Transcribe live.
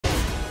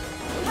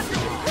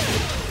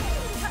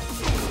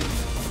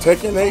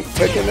Tekken 8,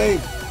 Tekken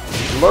 8.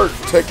 Alert,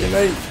 Tekken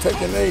 8,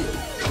 Tekken 8.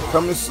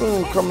 Coming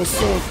soon, coming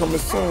soon, coming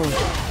soon.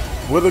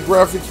 Will the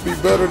graphics be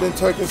better than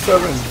Tekken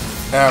 7?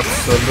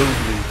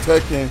 Absolutely.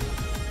 Tekken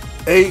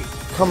 8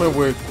 coming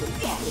with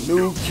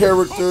new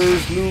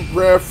characters, new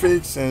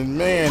graphics, and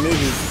man, it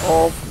is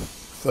off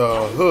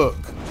the hook.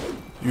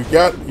 You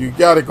got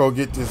to go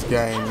get this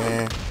game,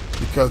 man,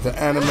 because the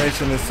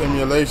animation and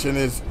simulation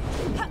is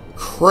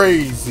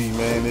crazy,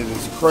 man. It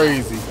is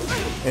crazy.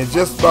 And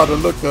just by the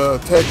look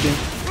of Tekken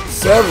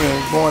 7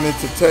 going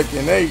into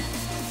Tekken 8,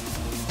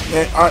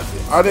 and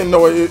I didn't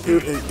know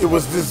it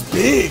was this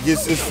big.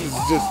 It's just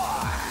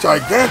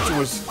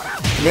gigantuous,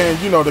 man.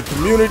 You know, the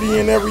community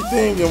and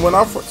everything. And when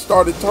I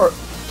started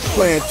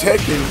playing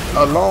Tekken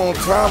a long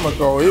time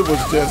ago, it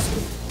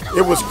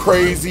was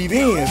crazy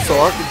then. So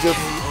I could just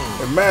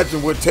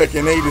imagine what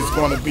Tekken 8 is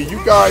going to be. You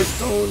guys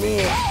tune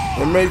in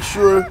and make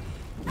sure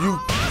you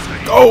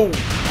go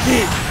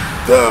get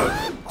the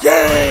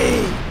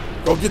game.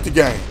 Go get the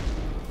game.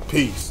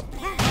 Peace.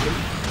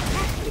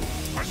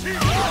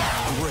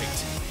 Great.